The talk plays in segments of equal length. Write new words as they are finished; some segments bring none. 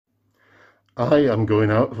I am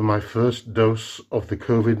going out for my first dose of the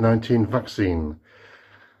COVID-19 vaccine.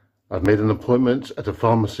 I've made an appointment at a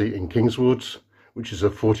pharmacy in Kingswood, which is a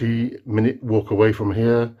 40-minute walk away from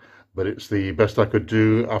here, but it's the best I could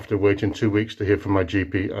do after waiting 2 weeks to hear from my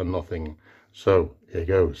GP and nothing. So, here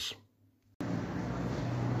goes.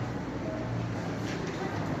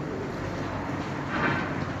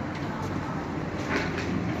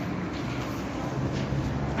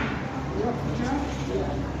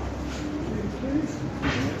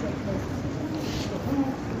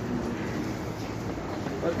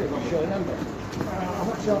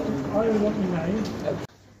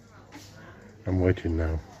 I'm waiting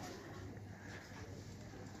now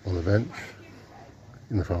on the bench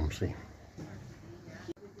in the pharmacy.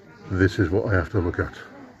 This is what I have to look at.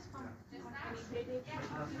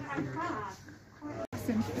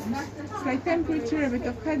 Symptoms. It's like temperature, a bit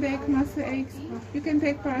of headache, muscle aches. You can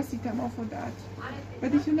take paracetamol for that.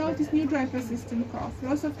 But if you notice new dry persistent cough,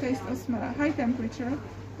 loss of taste or smell, high temperature,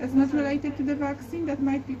 that's not related to the vaccine, that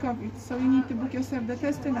might be COVID, so you need to book yourself the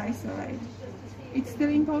test and isolate. It's still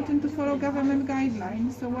important to follow government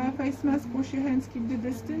guidelines, so wear a face mask, wash your hands, keep the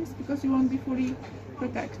distance, because you won't be fully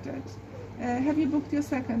protected. Have you booked your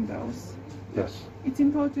second dose? Yes. It's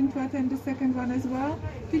important to attend the second one as well.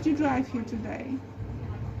 Did you drive here today?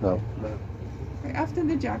 No. Okay, after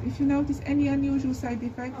the jab, if you notice any unusual side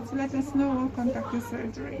effects, let us know or contact the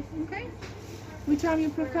surgery. Okay? Which arm you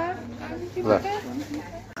prefer? Left.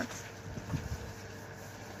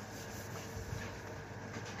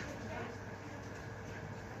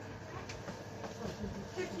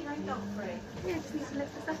 Yeah, just need to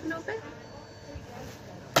lift this up a little bit.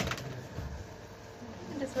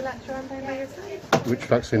 And just relax your arm down by your side. Which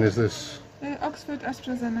vaccine is this? Oxford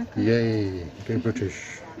AstraZeneca. Yay, go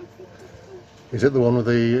British. Is it the one with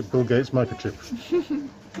the Bill Gates microchip?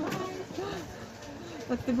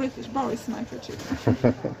 That's the British Boris microchip.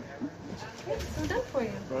 All done for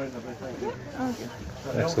you. Okay.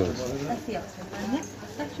 Excellent. That's the Oxford one, yeah.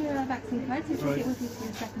 That's your vaccine card, so take it with you to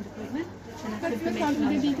your second appointment. And That's the card information with on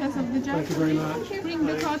the it. details of the jab. Thank you very much. Bring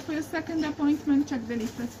the card for your second appointment, check the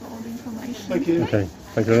leaflets for all the information. Thank you. Okay,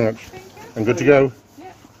 thank you very much. Thank you. I'm good to go.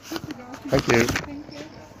 Yeah, good to go. Thank you. Thank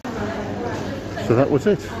you. So that was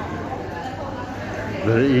it.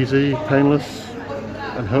 Very easy, painless,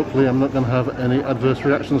 and hopefully I'm not going to have any adverse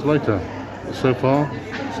reactions later. But so far,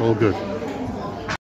 it's all good.